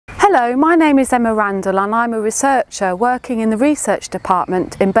Hello, my name is Emma Randall and I'm a researcher working in the research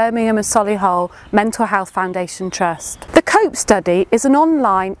department in Birmingham and Solihull Mental Health Foundation Trust. The COPE study is an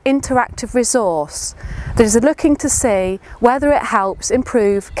online interactive resource that is looking to see whether it helps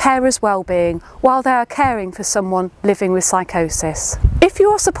improve carers' wellbeing while they are caring for someone living with psychosis. If you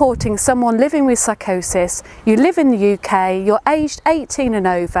are supporting someone living with psychosis, you live in the UK, you're aged 18 and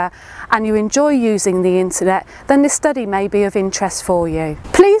over and you enjoy using the internet, then this study may be of interest for you.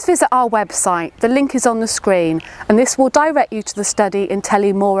 Please visit our website, the link is on the screen, and this will direct you to the study and tell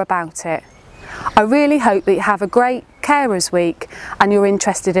you more about it. I really hope that you have a great Carers Week and you're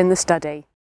interested in the study.